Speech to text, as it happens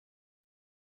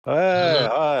Hey,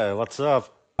 hi, what's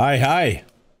up? Hi, hi.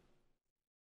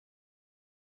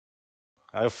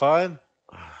 Are you fine?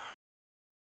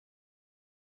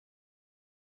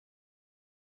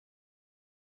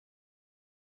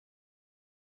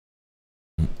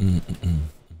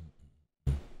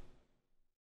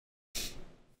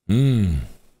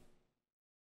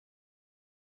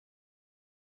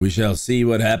 We shall see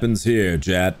what happens here,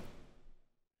 chat.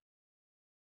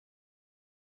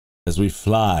 As we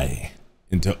fly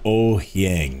into Oh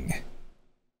Yang.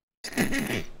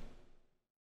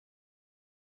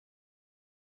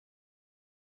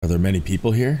 Are there many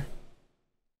people here?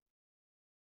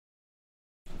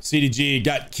 CDG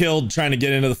got killed trying to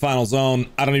get into the final zone.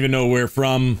 I don't even know where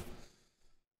from.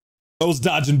 I was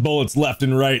dodging bullets left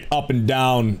and right, up and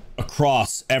down,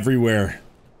 across, everywhere.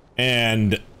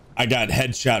 And I got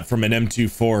headshot from an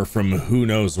M24 from who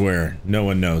knows where. No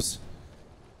one knows.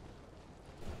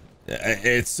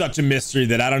 It's such a mystery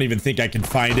that I don't even think I can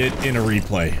find it in a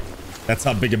replay. That's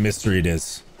how big a mystery it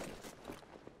is.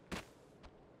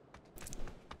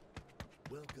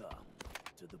 Welcome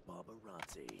to the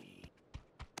Barbarazzi.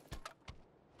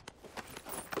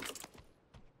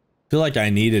 Feel like I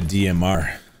need a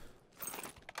DMR.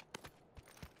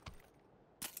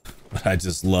 But I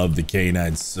just love the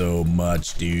K9 so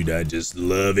much, dude. I just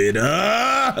love it.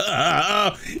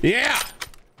 Yeah!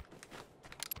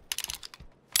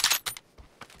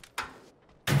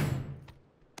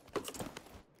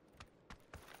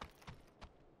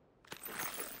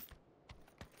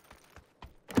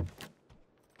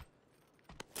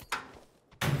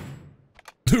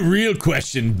 The real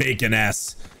question, Bacon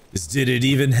asks, is did it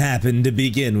even happen to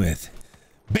begin with?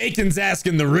 Bacon's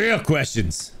asking the real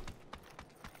questions.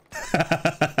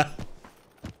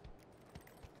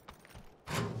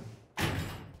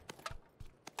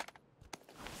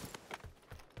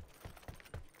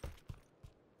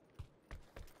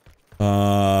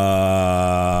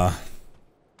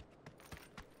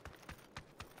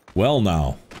 Well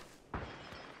now.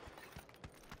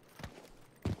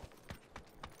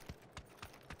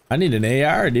 I need an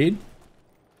AR, dude.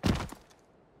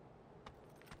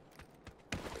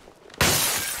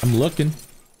 I'm looking.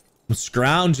 I'm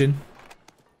scrounging.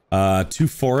 2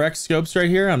 4x scopes right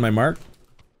here on my mark.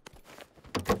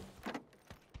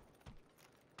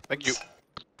 Thank you.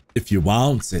 If you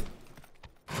want it.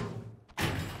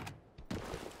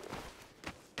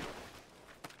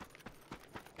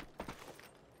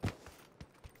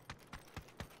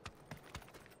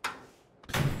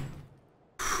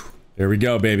 There we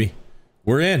go, baby.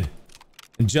 We're in.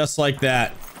 And just like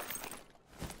that,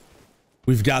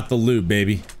 we've got the loot,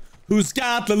 baby. Who's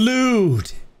got the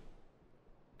loot?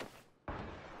 I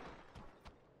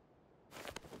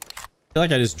feel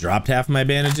like I just dropped half my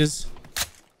bandages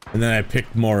and then I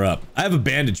picked more up. I have a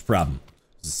bandage problem.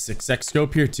 There's a 6x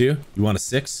scope here too. You want a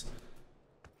 6?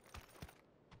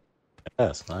 Yeah,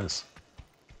 it's nice.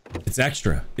 It's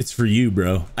extra. It's for you,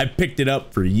 bro. I picked it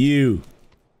up for you.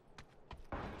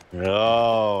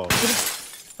 Yo.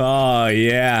 Oh,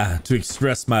 yeah. To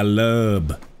express my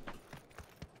love.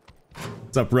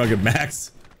 What's up, Rugged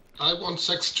Max? I want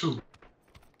sex too.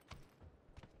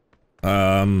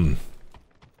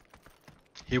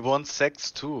 He wants sex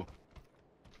too.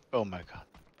 Oh my god.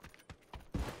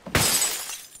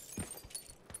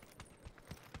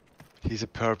 He's a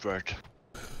pervert.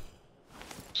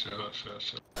 Sure.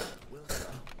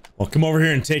 Well, come over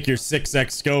here and take your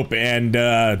 6x scope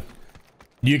and,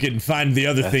 you can find the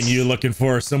other thing you're looking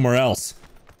for somewhere else.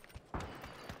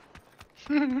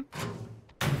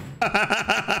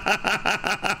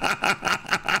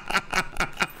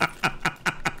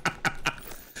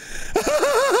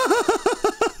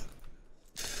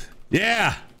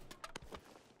 Yeah.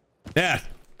 Yeah.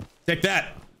 Take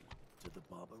that. To the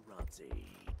Barbarazzi.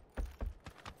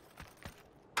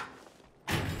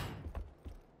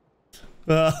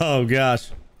 Oh, gosh.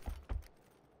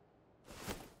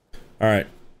 All right.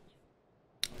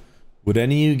 Would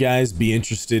any of you guys be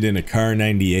interested in a car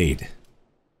 98?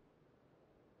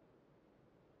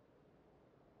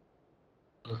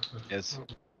 Yes.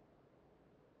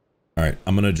 All right,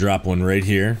 I'm gonna drop one right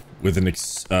here with an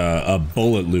a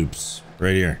bullet loops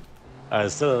right here. I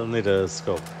still need a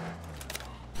scope.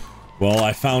 Well,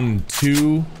 I found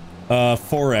 2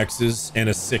 4X's and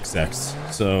a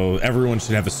 6X, so everyone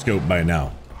should have a scope by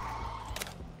now.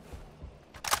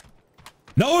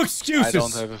 No excuses. I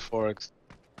don't have a 4x.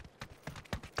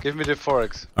 Give me the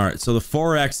 4x. All right, so the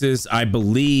 4X's I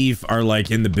believe are like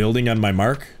in the building on my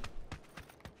mark.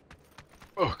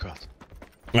 Oh god.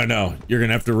 I know, you're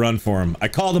gonna have to run for him. I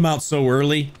called him out so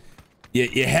early.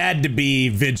 You had to be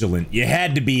vigilant. You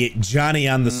had to be Johnny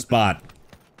on the spot.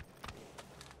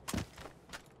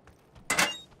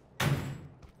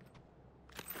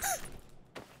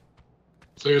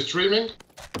 So you're streaming?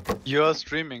 You're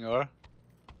streaming, or?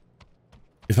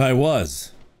 If I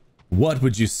was, what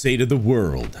would you say to the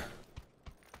world?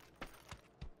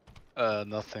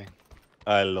 Nothing.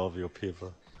 I love you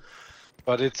people.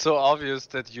 But it's so obvious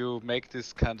that you make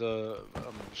this kind of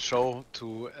show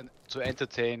to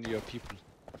entertain your people.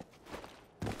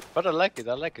 But I like it.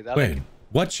 I like it. I like Wait, it.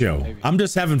 what show? Maybe. I'm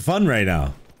just having fun right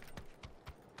now.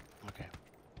 Okay.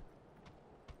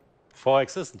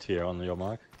 4x isn't here on your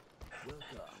mark.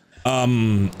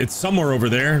 It's somewhere over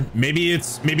there. Maybe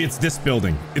it's this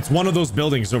building. It's one of those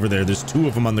buildings over there. There's 2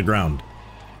 of them on the ground.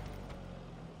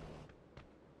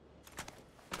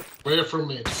 Where from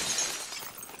me?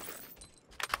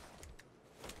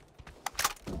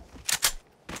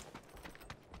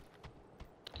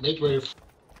 Mate, where?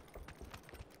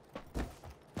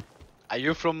 Are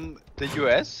you from the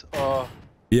US or?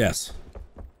 Yes.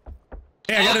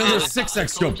 Hey, I got another 6x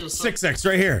scope. 6x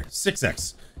right here.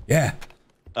 6x. Yeah.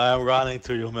 I'm running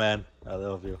to you, man. I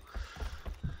love you.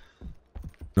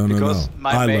 No, no, Because no.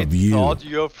 my I mate love you. thought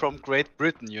you're from Great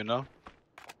Britain, you know?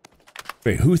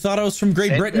 Wait, who thought I was from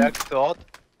Great Britain?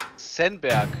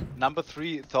 Senberg, number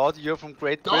 3, thought you're from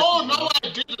Great Britain. No, no, I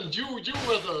didn't. You were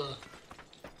the.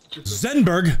 stupid-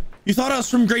 Zenberg? You thought I was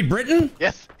from Great Britain?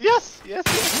 Yes, yes, yes,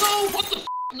 yes. No, what the f?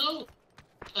 No.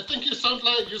 I think you sound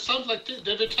like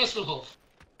David Hasselhoff.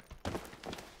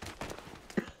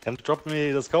 Can you drop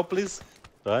me the scope, please?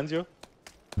 Behind you.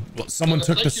 Well, someone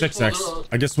took the Thank you for 6x.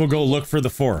 I guess we'll go look for the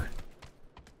 4.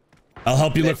 I'll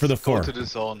help you look for the 4. Go to the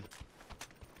zone.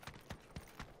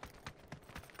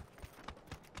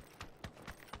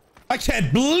 I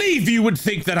can't believe you would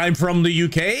think that I'm from the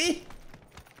UK.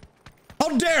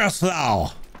 How darest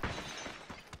thou?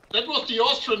 That was the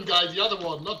Austrian guy, the other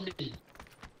one, not me.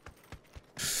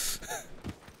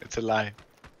 It's a lie.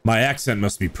 My accent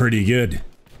must be pretty good.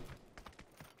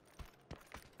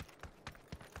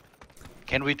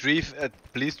 Can we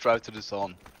please drive to the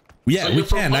zone? Yeah, So we you're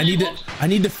from can. I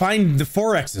need to find the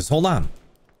 4x's. Hold on.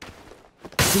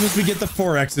 As soon as we get the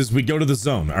 4x's, we go to the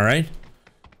zone. All right.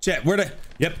 Chat, where to?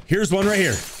 Yep, here's one right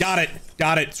here. Got it.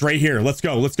 Got it. It's right here. Let's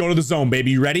go. Let's go to the zone,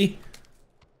 baby. You ready?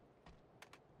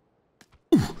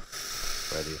 Ready.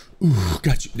 Ooh,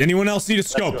 got you. Anyone else need a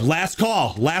scope? Last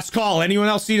call. Last call. Anyone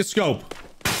else need a scope?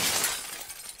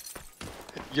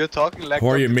 You're talking like.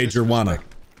 Or you Dr. Major Wanna. Disrespect.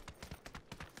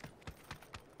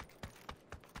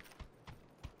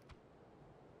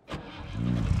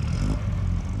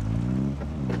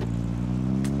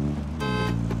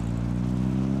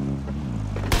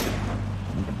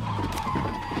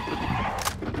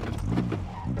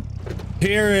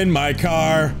 Here in my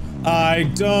car, I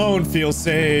don't feel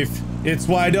safe. It's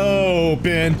wide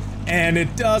open and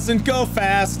it doesn't go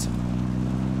fast.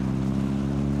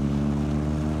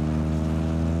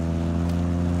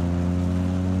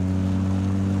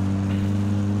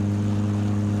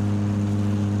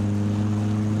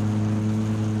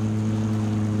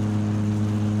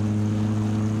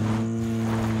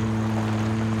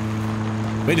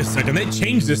 Wait a second, they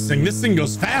changed this thing. This thing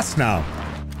goes fast now.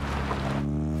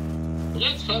 Yeah,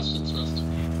 it's fast, it's fast.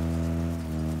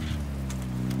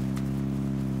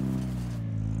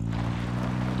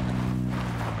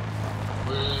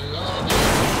 Where are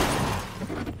they?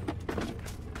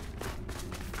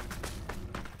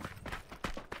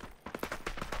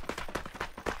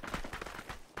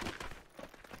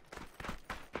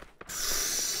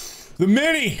 The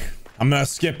mini! I'm gonna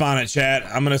skip on it, chat.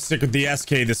 I'm gonna stick with the SK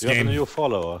this You have a game. new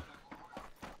follower.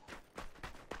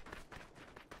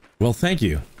 Well, thank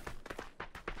you.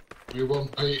 We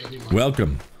won't pay any money.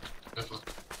 Welcome. Ever.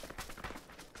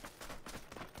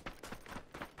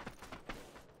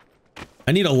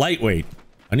 I need a lightweight.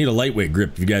 I need a lightweight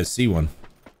grip if you guys see one.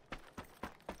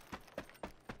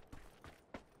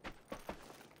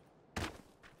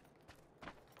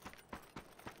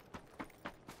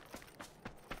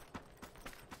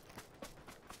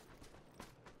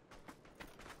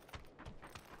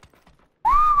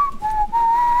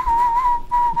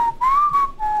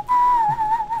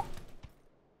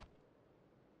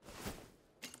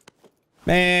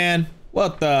 Man,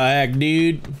 what the heck,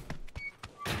 dude?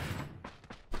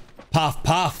 Puff,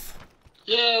 puff.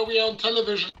 Yeah, we are on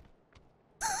television.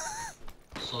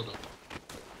 Sort of.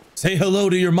 Say hello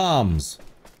to your moms.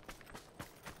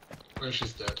 Where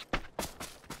she's dead.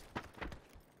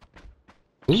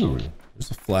 Ooh,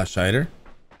 there's a flash hider.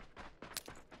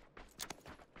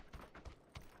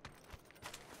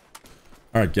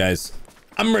 All right, guys.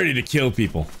 I'm ready to kill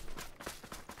people.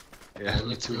 Yeah, me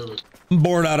Let's too. go. I'm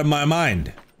bored out of my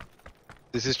mind.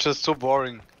 This is just so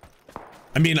boring.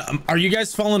 I mean, are you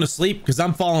guys falling asleep? Because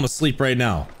I'm falling asleep right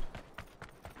now.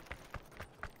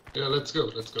 Yeah, let's go,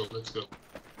 let's go, let's go.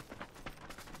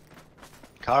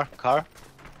 Car.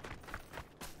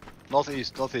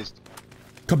 Northeast.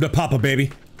 Come to Papa,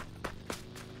 baby.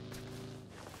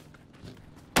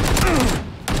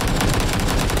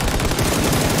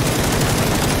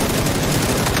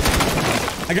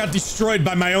 I got destroyed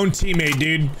by my own teammate,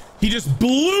 dude. He just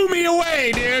blew me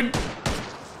away, dude.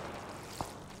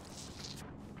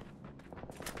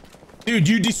 Dude,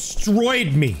 you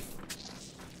destroyed me.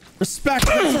 Respect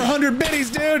for 100 biddies,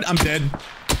 dude. I'm dead.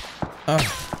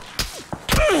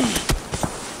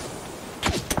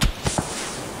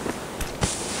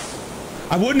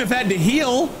 I wouldn't have had to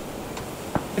heal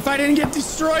if I didn't get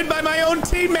destroyed by my own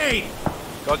teammate.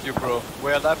 Got you, bro.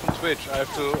 We're live on Twitch. I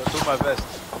have to do my best.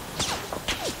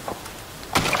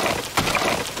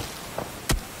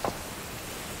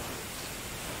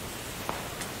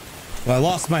 Well, I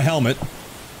lost my helmet.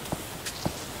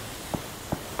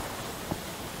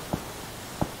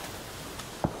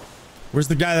 Where's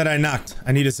the guy that I knocked?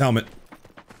 I need his helmet.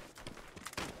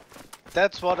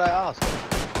 That's what I asked.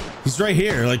 He's right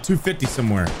here, like 250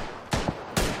 somewhere.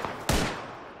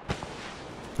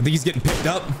 I think he's getting picked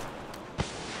up.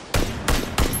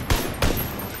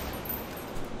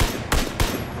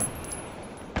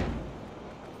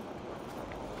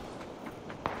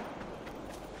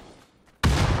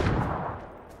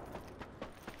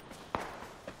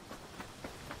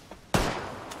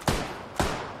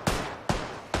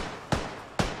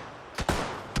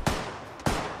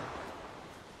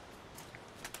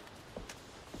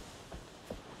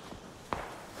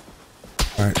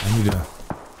 Alright, I need to...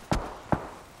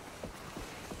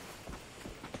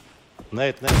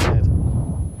 Nate.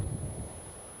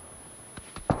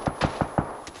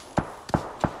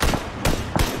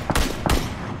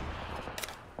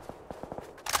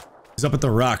 He's up at the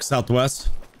rock, southwest.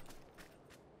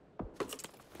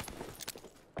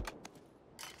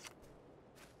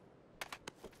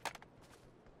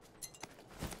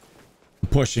 I'm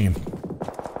pushing him.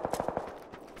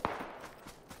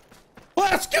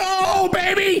 Let's go,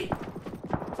 baby!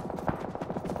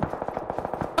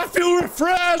 I feel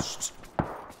refreshed!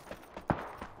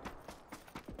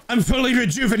 I'm fully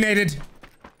rejuvenated.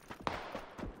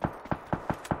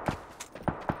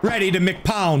 Ready to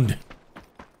McPound.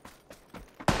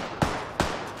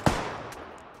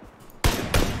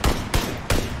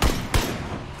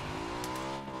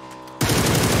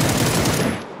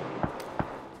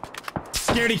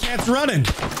 Scaredy cat's running.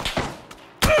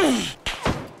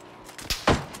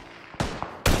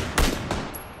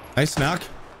 Nice knock.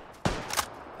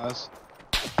 Nice.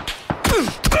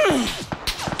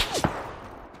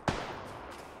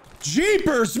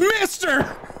 Jeepers,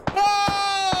 mister!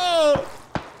 Oh!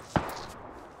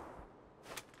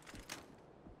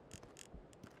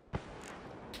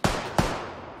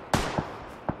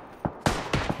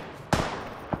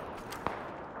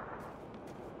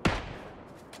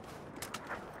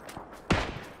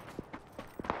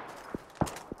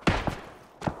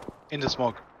 In the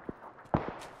smoke.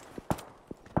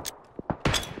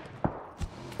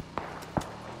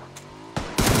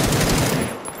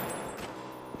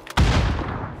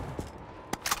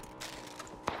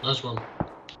 Nice one.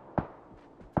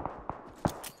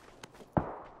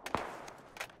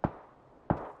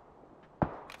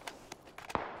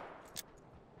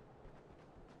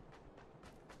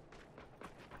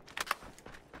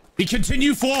 We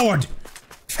continue forward.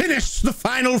 Finish the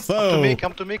final foe.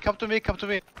 Come to me.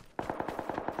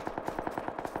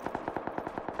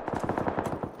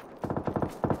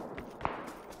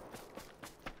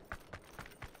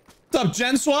 What's up,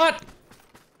 Gen SWAT?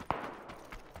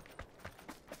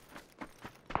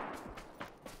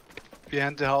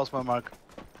 Behind the house, my mark.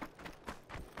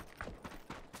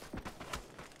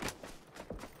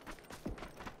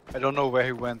 I don't know where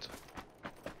he went.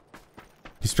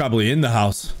 He's probably in the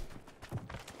house.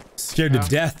 Scared to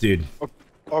death, dude.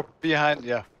 Or behind,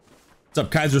 yeah. What's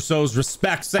up, Kaiser So's?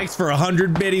 Respect. Thanks for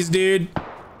 100 biddies, dude.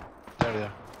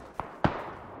 There.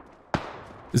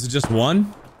 Is it just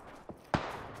one?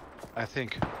 I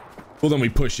think. Well, then we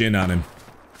push in on him.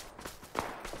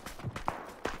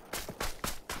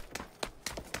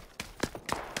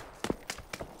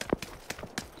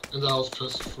 In the house,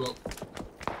 first floor.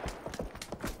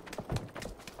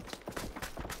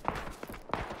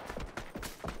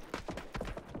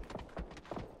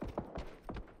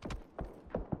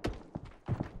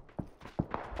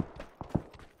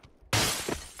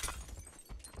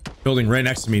 Building right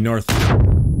next to me, north.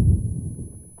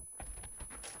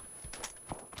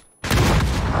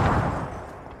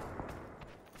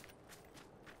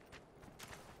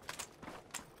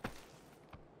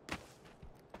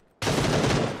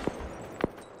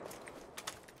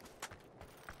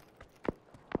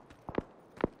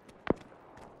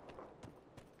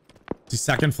 He's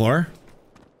second floor.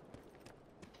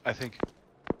 I think.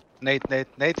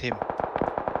 Nate him.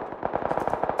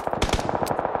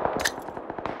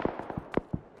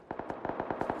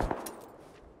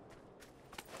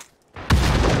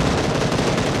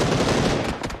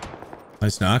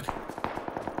 Nice knock.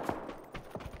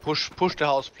 Push the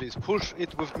house, please. Push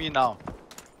it with me now.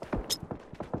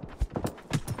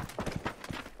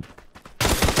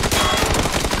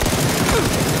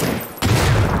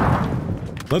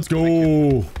 Let's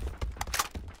go.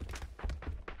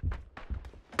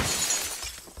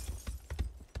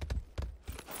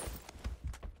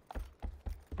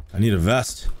 I need a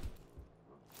vest.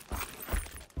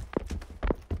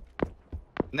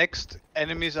 Next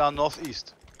enemies are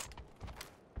northeast.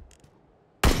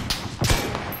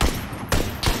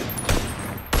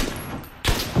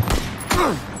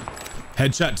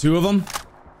 Headshot 2 of them.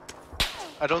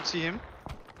 I don't see him.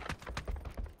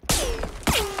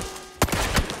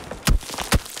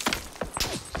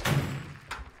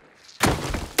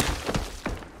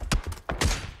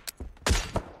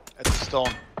 At the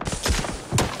stone.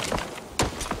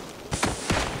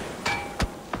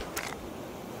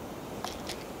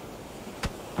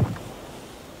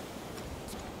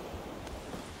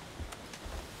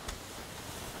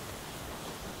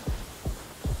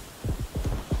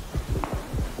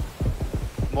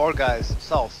 More guys,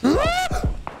 south. Yeah,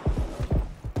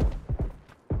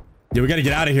 we gotta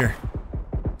get out of here.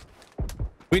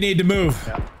 We need to move.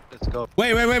 Yeah, let's go.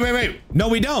 Wait. No,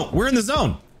 we don't. We're in the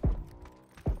zone.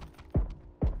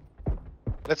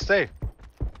 Let's stay.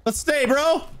 Let's stay,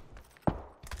 bro.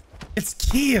 It's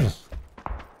kill.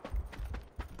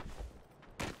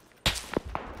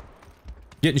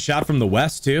 Getting shot from the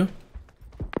west, too.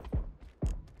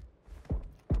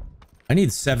 I need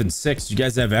 7.6. You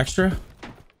guys have extra?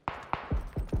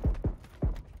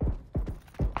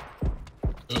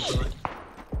 Oh, sorry.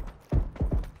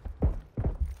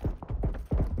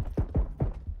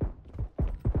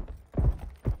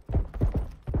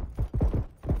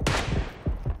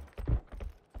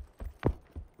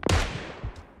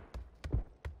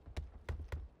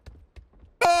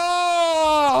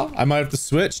 Oh! I might have to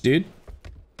switch, dude.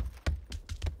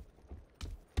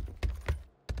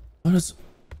 What is...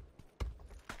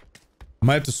 I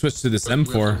might have to switch to this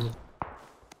M4.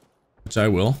 Which I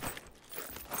will.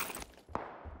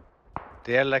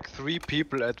 There are like 3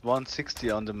 people at 160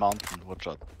 on the mountain. Watch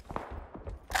out.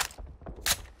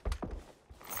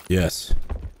 Yes.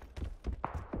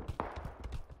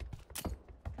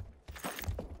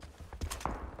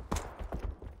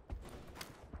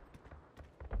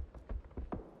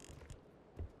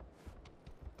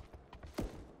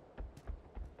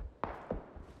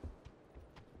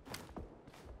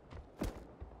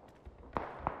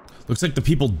 Looks like the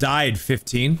people died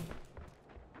 15.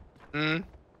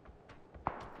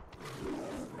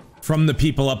 From the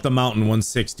people up the mountain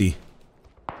 160.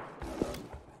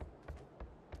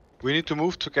 We need to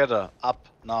move together. Up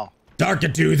now.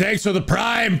 Darkatu, thanks for the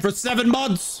prime for 7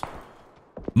 months.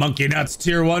 Monkey Nuts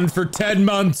tier 1 for 10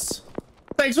 months.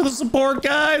 Thanks for the support,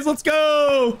 guys. Let's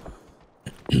go.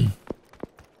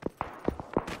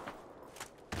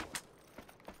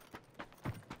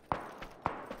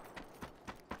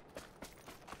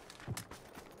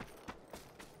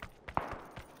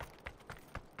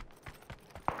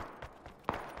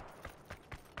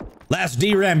 Last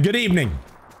DRAM, good evening.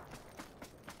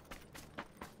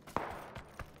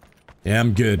 Yeah,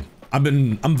 I'm good. I'm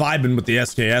vibing with the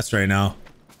SKS right now.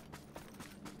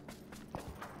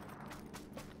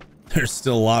 There's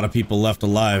still a lot of people left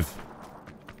alive.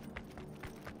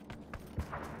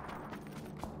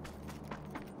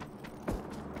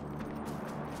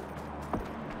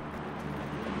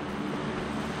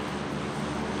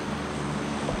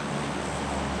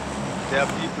 There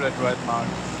are people at right mark.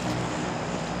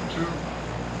 2.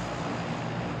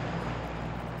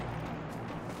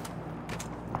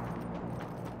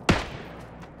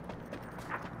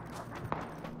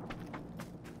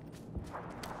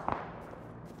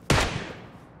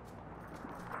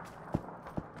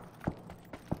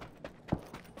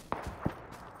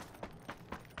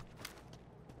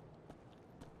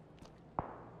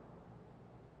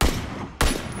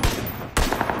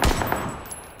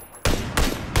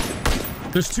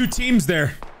 There's 2 teams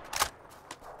there.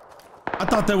 I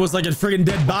thought that was like a friggin'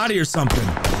 dead body or something.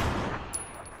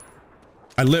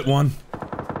 I lit one.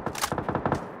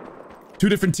 2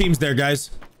 different teams there,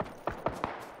 guys.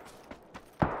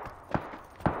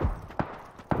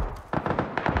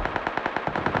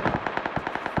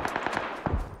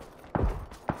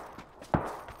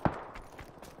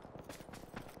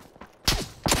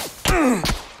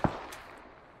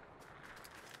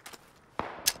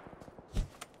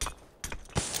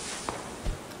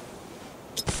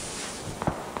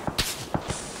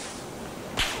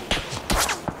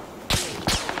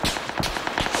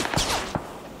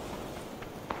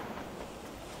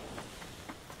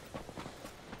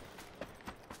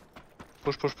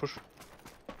 push, push, push.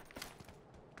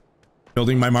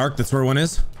 Building my mark. That's where one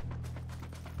is.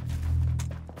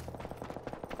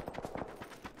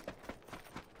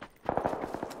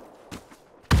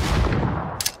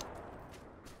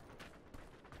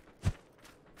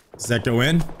 Does that go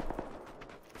in?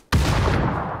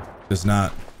 Does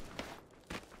not.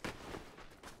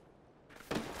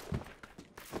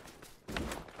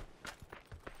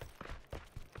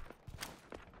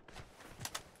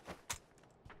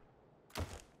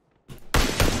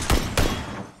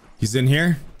 He's in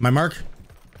here. My mark.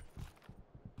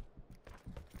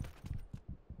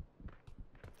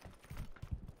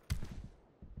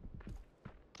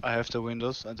 I have the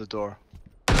windows and the door.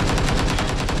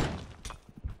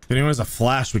 If anyone has a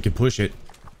flash, we could push it.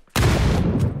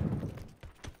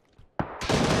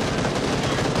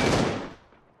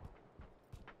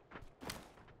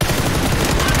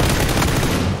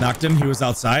 Knocked him. He was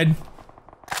outside.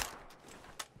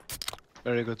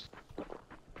 Very good.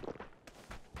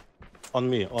 On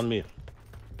me, on me.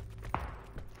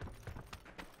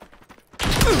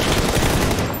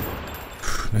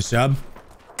 Nice job.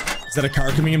 Is that a car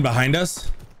coming in behind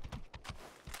us?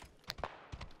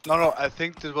 No, no, I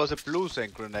think this was a blue zone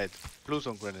grenade. Blue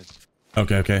zone grenade.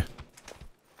 Okay, okay.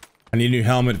 I need a new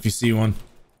helmet if you see one.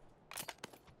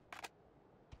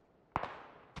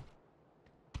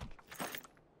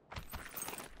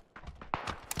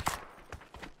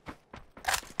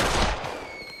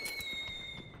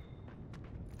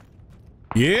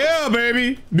 Yeah,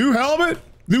 baby. New helmet,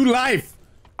 new life.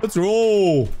 Let's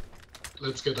roll.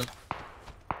 Let's get it.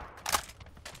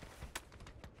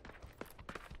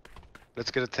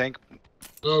 Let's get a tank.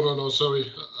 No, no, no,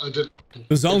 sorry. I did.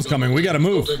 The zone's coming. We gotta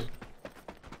move.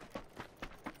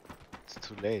 It's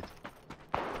too late.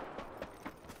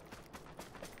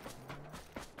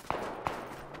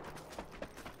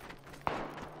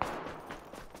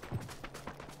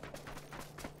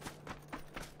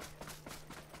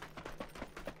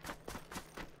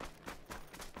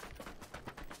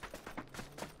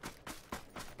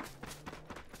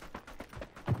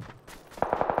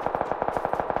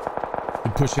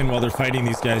 Push in while they're fighting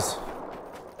these guys.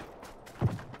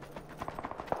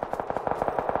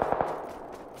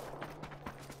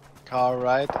 Car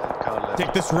right and car left.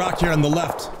 Take this rock here on the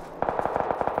left.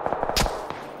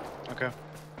 Okay.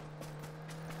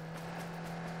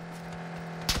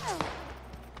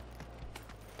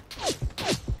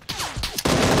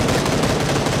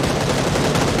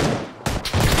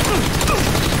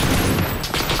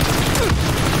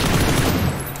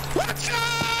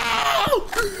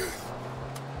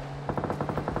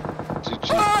 GG.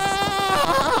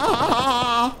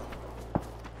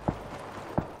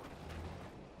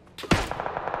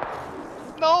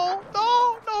 No,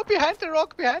 no, no, behind the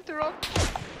rock, behind the rock.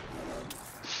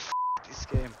 This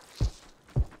game.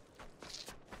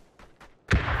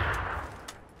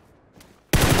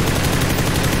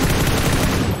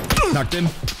 Knocked in.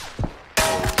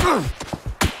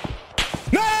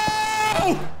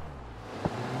 No!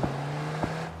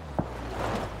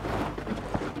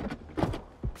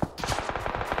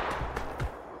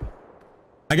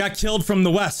 I got killed from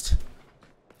the west.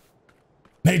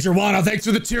 Major Wana, thanks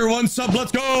for the tier 1 sub.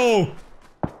 Let's go.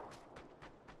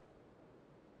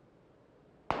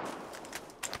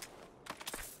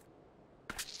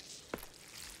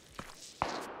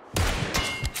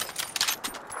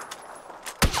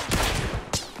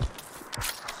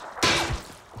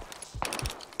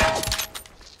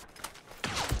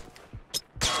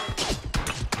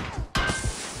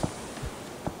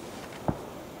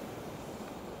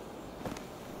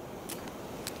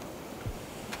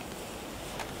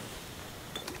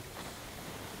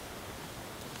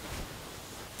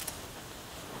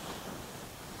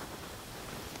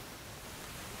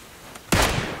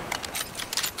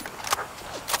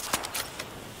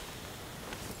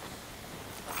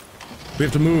 We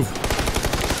have to move.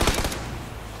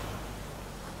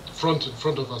 In front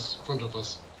of us, front of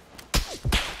us.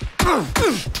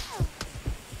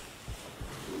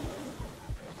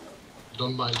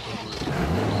 Don't mind, don't mind.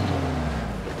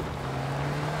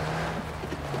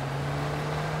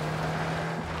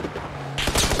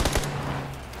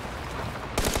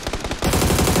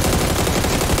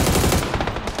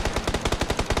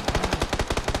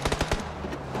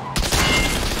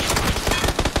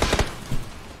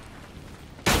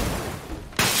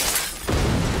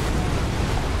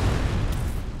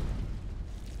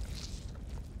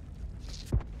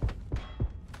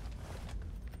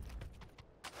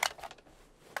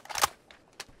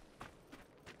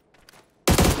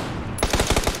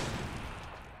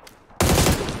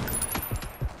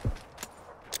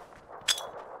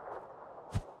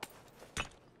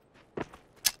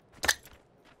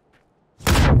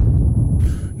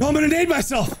 I'm gonna nade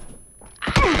myself.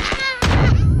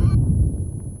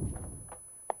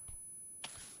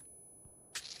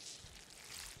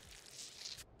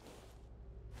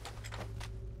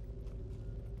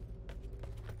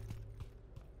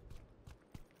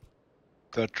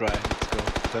 Third try, let's go.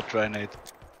 Third try, Nate.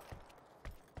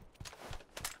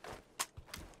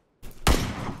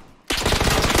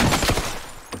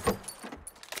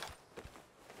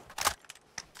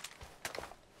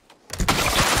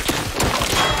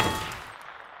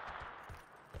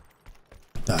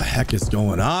 What the heck is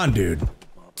going on, dude?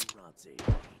 Paparazzi.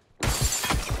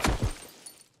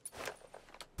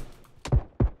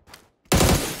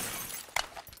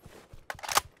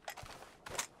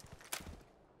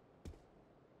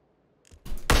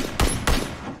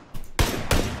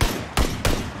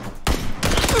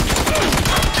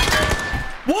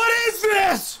 What is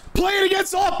this? Playing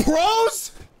against all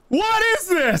pros? What is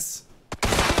this?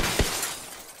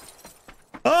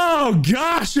 Oh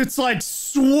gosh, it's like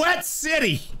Sweat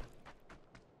City.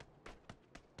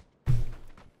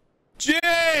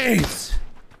 Jeez.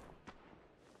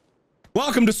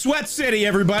 Welcome to Sweat City,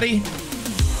 everybody.